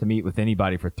to meet with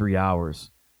anybody for 3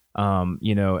 hours.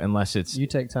 Unless it's, you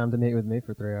take time to meet with me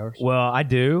for 3 hours. Well, I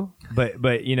do, but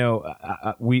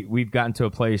we've gotten to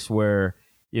a place where,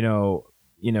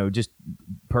 just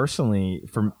personally,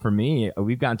 for me,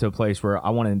 we've gotten to a place where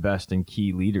I want to invest in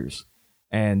key leaders.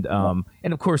 And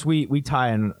of course we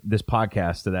tie in this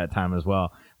podcast to that time as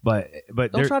well. But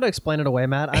don't try to explain it away,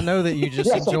 Matt. I know that you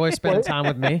just enjoy spending time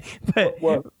with me. But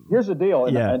well, here's the deal,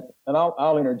 and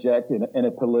I'll interject in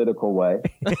a political way.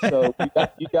 So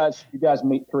you guys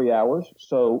meet 3 hours.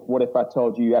 So what if I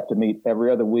told you have to meet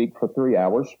every other week for 3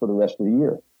 hours for the rest of the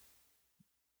year?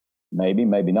 Maybe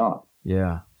not.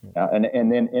 Yeah. And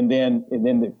then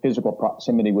the physical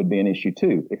proximity would be an issue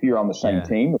too. If you're on the same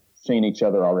team, seen each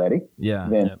other already. Yeah.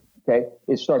 Then okay,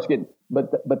 it starts getting.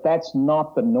 But that's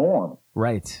not the norm.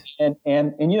 Right. And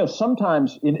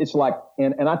sometimes it's like,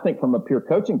 and I think from a pure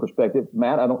coaching perspective,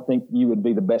 Matt, I don't think you would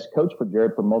be the best coach for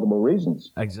Jared for multiple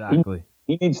reasons. Exactly.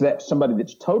 He needs somebody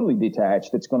that's totally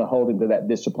detached, that's going to hold him to that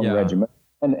discipline regimen,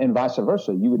 and vice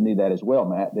versa. You would need that as well,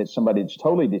 Matt. That's somebody that's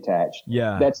totally detached.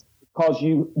 Yeah. That's because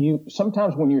you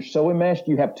sometimes when you're so enmeshed,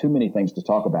 you have too many things to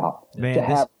talk about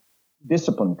have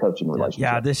disciplined coaching relationship.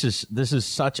 Yeah, this is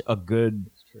such a good.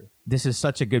 This is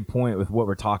such a good point with what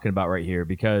we're talking about right here,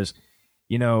 because,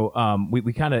 we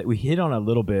hit on a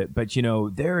little bit, but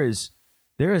there is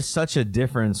such a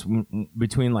difference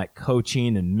between like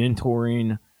coaching and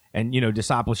mentoring, and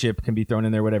discipleship can be thrown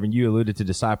in there, whatever. And you alluded to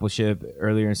discipleship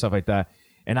earlier and stuff like that.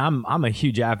 And I'm a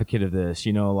huge advocate of this.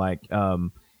 I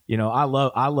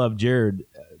love Jared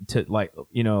to like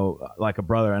a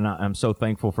brother, and I'm so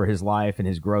thankful for his life and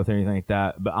his growth and everything like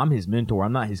that. But I'm his mentor.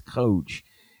 I'm not his coach.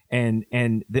 And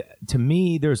to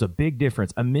me, there's a big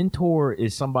difference. A mentor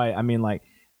is somebody,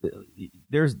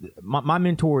 there's my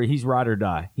mentor, he's ride or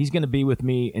die. He's going to be with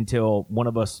me until one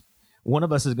of us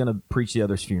is going to preach the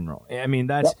other's funeral.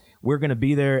 We're going to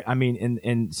be there.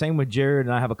 And same with Jared,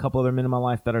 and I have a couple other men in my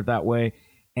life that are that way.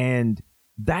 And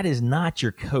that is not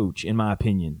your coach, in my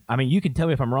opinion. You can tell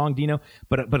me if I'm wrong, Dino,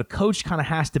 but a coach kind of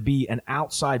has to be an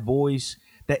outside voice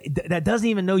that doesn't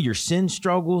even know your sin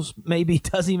struggles, maybe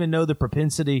doesn't even know the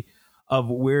propensity of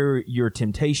where your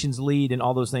temptations lead and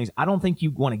all those things. I don't think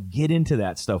you want to get into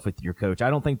that stuff with your coach. I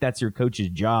don't think that's your coach's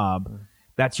job.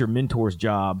 That's your mentor's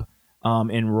job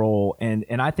and role. And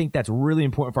I think that's really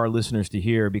important for our listeners to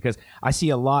hear, because I see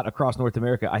a lot across North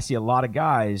America. I see a lot of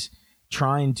guys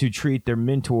trying to treat their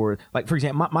mentor, like, for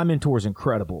example, my mentor is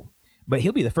incredible, but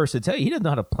he'll be the first to tell you he doesn't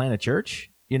know how to plant a church.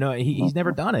 He's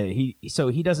never done it. So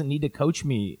he doesn't need to coach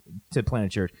me to plant a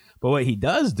church. But what he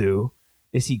does do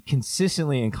is he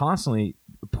consistently and constantly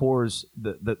pours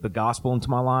the gospel into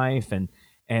my life, and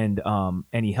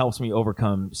he helps me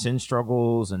overcome sin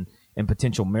struggles and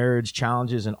potential marriage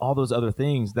challenges and all those other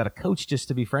things that a coach, just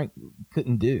to be frank,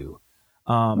 couldn't do.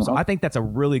 So I think that's a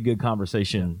really good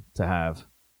conversation to have.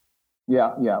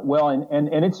 Yeah. Well, and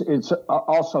it's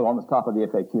also on the top of the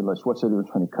FAQ list. What's the difference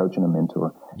between a coach and a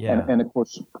mentor? Yeah. And of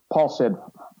course, Paul said,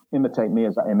 "Imitate me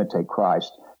as I imitate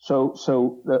Christ."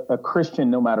 So a Christian,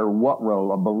 no matter what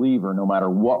role, a believer, no matter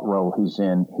what role he's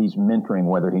in, he's mentoring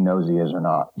whether he knows he is or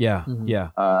not. Yeah. Mm-hmm.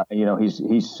 Yeah.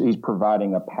 He's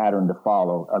providing a pattern to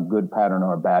follow, a good pattern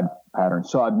or a bad pattern.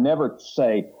 So I'd never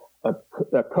say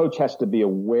a coach has to be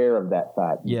aware of that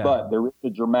fact. Yeah. But there is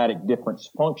a dramatic difference,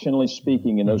 functionally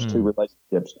speaking, in those two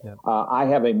relationships. Yeah. I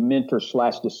have a mentor /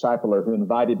 discipler who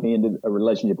invited me into a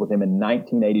relationship with him in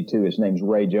 1982. His name's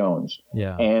Ray Jones.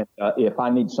 Yeah. And if I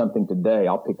need something today,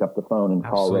 I'll pick up the phone and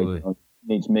call Ray Jones.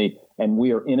 He needs me. And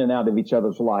we are in and out of each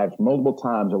other's lives multiple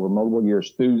times over multiple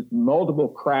years through multiple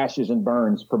crashes and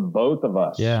burns for both of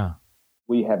us. Yeah.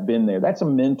 We have been there. That's a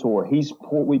mentor.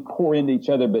 We pour into each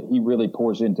other, but he really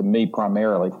pours into me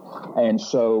primarily. And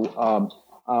so,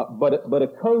 but a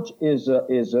coach is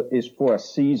for a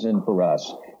season for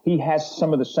us. He has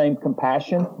some of the same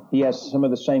compassion. He has some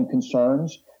of the same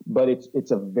concerns, but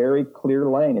it's a very clear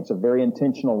lane. It's a very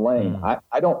intentional lane.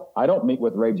 I don't meet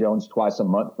with Ray Jones twice a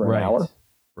month for an hour,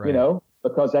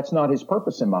 because that's not his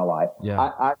purpose in my life. Yeah.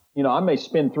 I may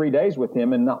spend 3 days with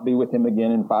him and not be with him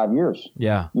again in 5 years.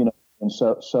 Yeah. And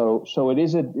so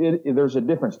there's a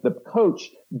difference. The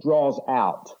coach draws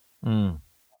out.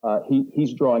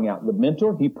 He's drawing out. The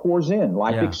mentor, he pours in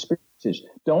life experiences.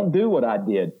 Don't do what I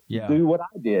did. Yeah. Do what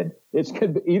I did. It's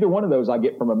could be either one of those I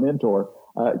get from a mentor.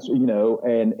 But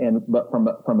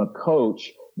from a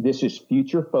coach, this is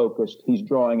future focused. He's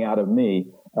drawing out of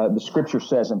me. The scripture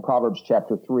says in Proverbs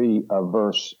chapter 3,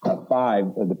 verse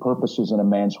 5, the purposes in a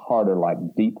man's heart are like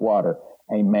deep water.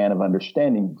 A man of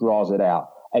understanding draws it out.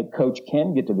 A coach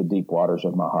can get to the deep waters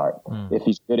of my heart if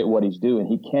he's good at what he's doing.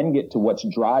 He can get to what's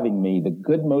driving me, the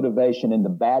good motivation and the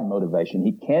bad motivation.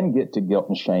 He can get to guilt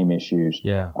and shame issues.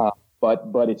 Yeah.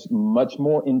 But it's much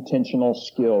more intentional,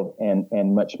 skilled,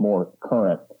 and much more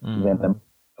current than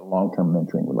a long-term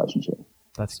mentoring relationship.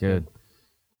 That's good.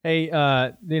 Hey,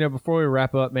 before we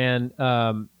wrap up, man,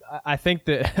 I think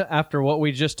that after what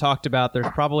we just talked about, there's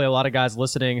probably a lot of guys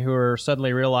listening who are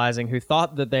suddenly realizing, who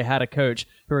thought that they had a coach,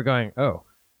 who are going, oh,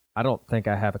 I don't think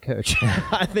I have a coach.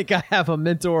 I think I have a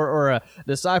mentor or a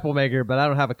disciple maker, but I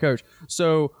don't have a coach.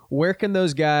 So where can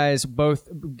those guys, both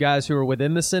guys who are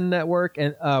within the Send Network,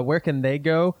 and where can they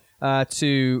go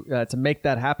to make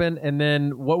that happen? And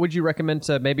then what would you recommend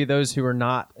to maybe those who are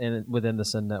not within the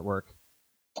Send Network?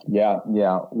 Yeah.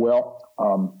 Well,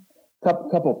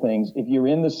 couple things. If you're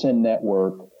in the Send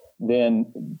Network,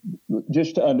 then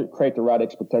just to create the right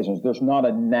expectations, there's not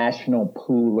a national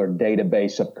pool or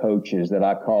database of coaches that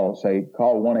I call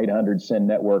 1-800-SEND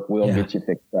Network. We'll get you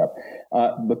fixed up.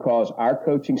 Because our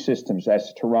coaching systems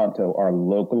as Toronto are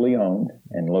locally owned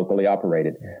and locally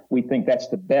operated. We think that's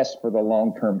the best for the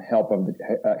long-term health of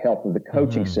the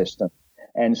coaching system.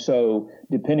 And so,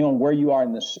 depending on where you are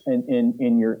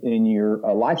in your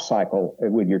life cycle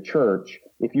with your church,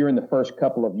 if you're in the first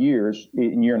couple of years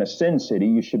and you're in a Send city,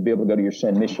 you should be able to go to your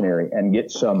Send missionary and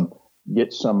get some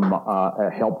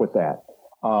help with that.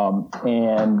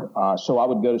 So I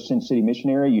would go to Send City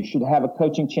Missionary. You should have a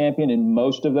coaching champion in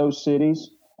most of those cities,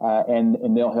 and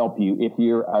they'll help you. If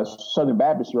you're a Southern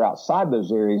Baptist, you're outside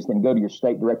those areas, then go to your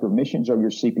state director of missions or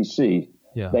your CPC.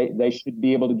 Yeah. They should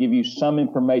be able to give you some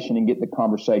information and get the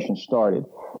conversation started.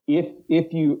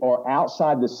 If you are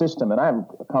outside the system, and I have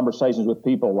conversations with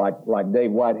people like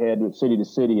Dave Whitehead with City to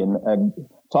City, and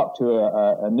talked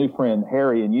to a new friend,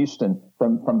 Harry in Houston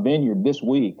from Vineyard this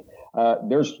week.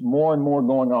 There's more and more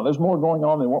going on. There's more going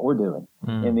on than what we're doing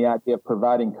in the idea of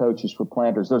providing coaches for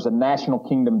planters. There's a national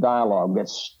kingdom dialogue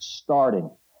that's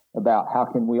starting about how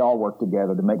can we all work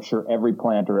together to make sure every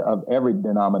planter of every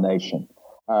denomination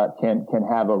can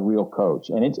have a real coach,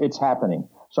 and it's happening.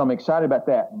 So I'm excited about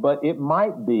that. But it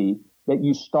might be that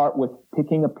you start with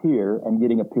picking a peer and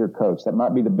getting a peer coach. That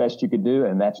might be the best you could do,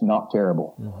 and that's not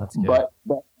terrible. That's good.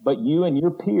 But you and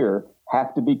your peer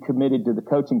have to be committed to the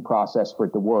coaching process for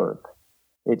it to work.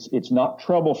 It's not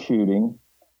troubleshooting.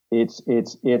 It's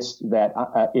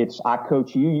I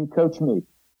coach you, you coach me.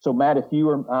 So Matt, if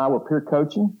you and I were peer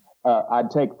coaching,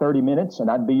 I'd take 30 minutes and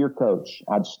I'd be your coach.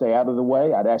 I'd stay out of the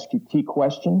way. I'd ask you key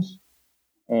questions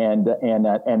and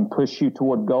push you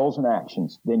toward goals and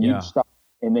actions. Then you'd stop,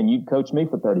 and then you'd coach me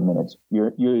for 30 minutes.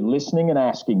 You're listening and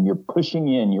asking, you're pushing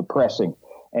in, you're pressing,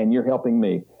 and you're helping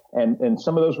me. And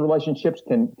some of those relationships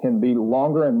can be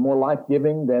longer and more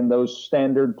life-giving than those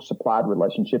standard supplied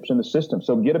relationships in the system.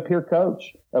 So get a peer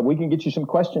coach. We can get you some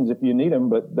questions if you need them,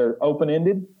 but they're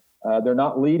open-ended. They're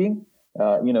not leading.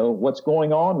 What's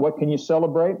going on? What can you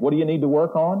celebrate? What do you need to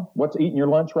work on? What's eating your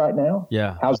lunch right now?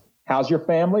 Yeah. How's your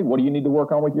family? What do you need to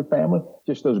work on with your family?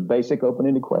 Just those basic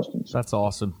open-ended questions. That's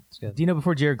awesome. Dino,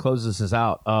 before Jared closes this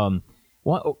out,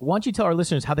 why don't you tell our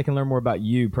listeners how they can learn more about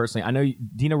you personally? I know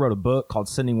Dino wrote a book called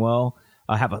Sending Well.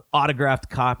 I have an autographed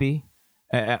copy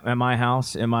at my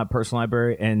house in my personal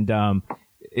library, and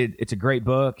it's a great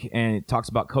book, and it talks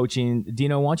about coaching.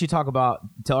 Dino, why don't you tell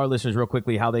our listeners real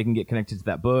quickly how they can get connected to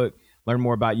that book, learn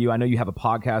more about you. I know you have a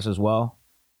podcast as well.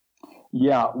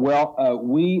 Yeah, well,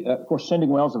 we, of course, Sending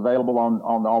Well is available on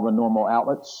all the normal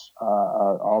outlets,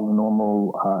 and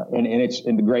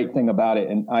the great thing about it,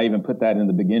 and I even put that in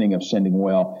the beginning of Sending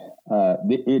Well,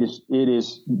 it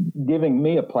is giving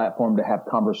me a platform to have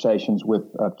conversations with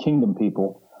kingdom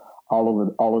people all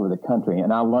over the country,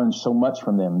 and I learned so much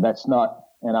from them. That's not,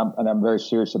 and I'm very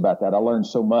serious about that. I learned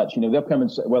so much. They'll come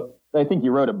and say, well, they think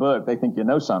you wrote a book, they think you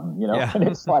know something, and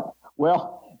it's like,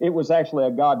 well, it was actually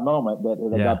a God moment that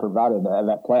God provided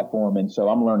that platform, and so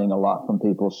I'm learning a lot from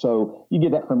people. So you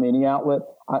get that from any outlet.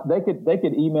 They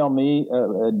could email me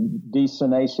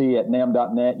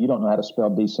dsinacey@nam.net. You don't know how to spell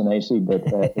dsinacey, but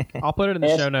I'll put it in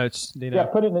the show notes. Yeah,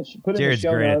 put it in the show notes. Jared's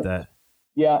great at that.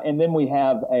 Yeah, and then we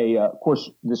have of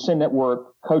course, the Send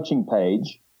Network coaching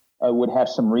page would have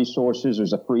some resources.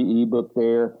 There's a free ebook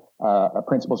there,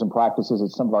 Principles and Practices.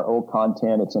 It's some of our old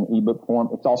content. It's an ebook form.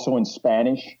 It's also in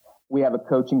Spanish. We have a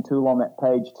coaching tool on that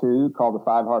page too called the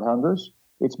 5 Heart Hungers.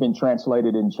 It's been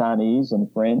translated in Chinese and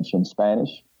French and Spanish.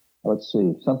 Let's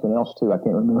see, something else too. I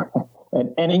can't remember.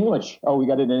 And English. Oh, we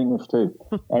got it in English too.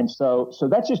 And so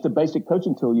that's just a basic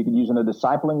coaching tool you could use in a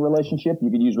discipling relationship. You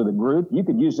could use with a group. You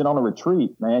could use it on a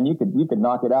retreat, man. You could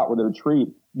knock it out with a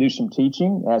retreat. Do some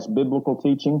teaching, as biblical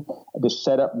teaching, to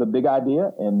set up the big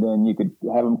idea, and then you could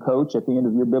have them coach at the end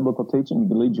of your biblical teaching. You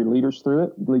could lead your leaders through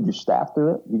it. You could lead your staff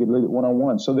through it. You could lead it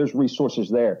one-on-one. So there's resources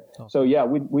there. Awesome. So yeah,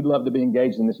 we'd love to be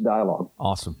engaged in this dialogue.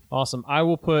 Awesome. I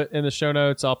will put in the show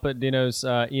notes, I'll put Dino's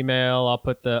email. I'll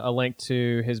put a link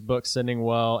to his book, Sending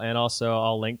Well, and also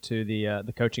I'll link to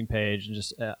the coaching page and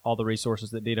just all the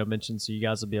resources that Dino mentioned, so you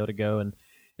guys will be able to go and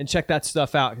check that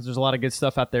stuff out, because there's a lot of good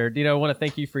stuff out there. Dino, I want to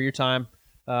thank you for your time,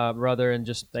 brother, and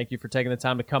just thank you for taking the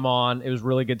time to come on. It was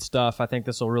really good stuff. I think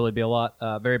this will really be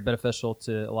very beneficial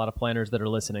to a lot of planners that are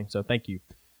listening. So thank you.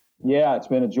 Yeah, it's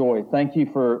been a joy. Thank you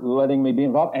for letting me be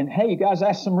involved. And hey, you guys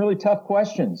asked some really tough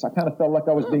questions. I kind of felt like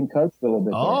I was being coached a little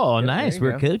bit. Oh, there. Nice.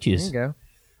 We're coaches. There you go.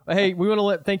 Hey, we want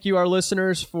to thank you, our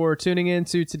listeners, for tuning in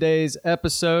to today's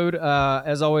episode.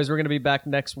 As always, we're going to be back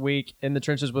next week in the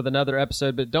trenches with another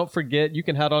episode. But don't forget, you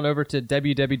can head on over to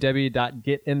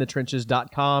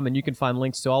www.getinthetrenches.com, and you can find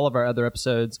links to all of our other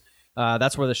episodes.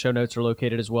 That's where the show notes are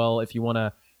located as well, if you want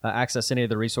to access any of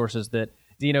the resources that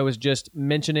Dino was just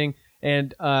mentioning.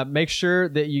 And make sure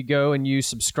that you go and you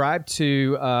subscribe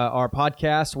to our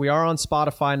podcast. We are on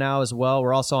Spotify now as well.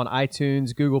 We're also on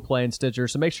iTunes, Google Play, and Stitcher.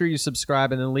 So make sure you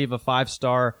subscribe and then leave a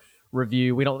 5-star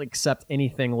review. We don't accept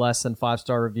anything less than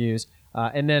 5-star reviews.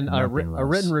 And then a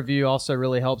written review also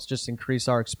really helps just increase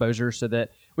our exposure so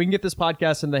that we can get this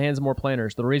podcast in the hands of more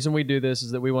planners. The reason we do this is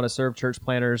that we want to serve church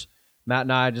planners. Matt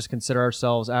and I just consider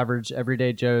ourselves average,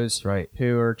 everyday Joes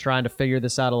who are trying to figure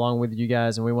this out along with you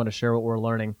guys, and we want to share what we're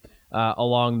learning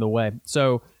along the way.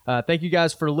 So thank you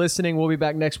guys for listening. We'll be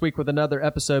back next week with another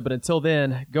episode. But until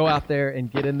then, go out there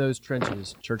and get in those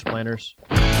trenches, church planners.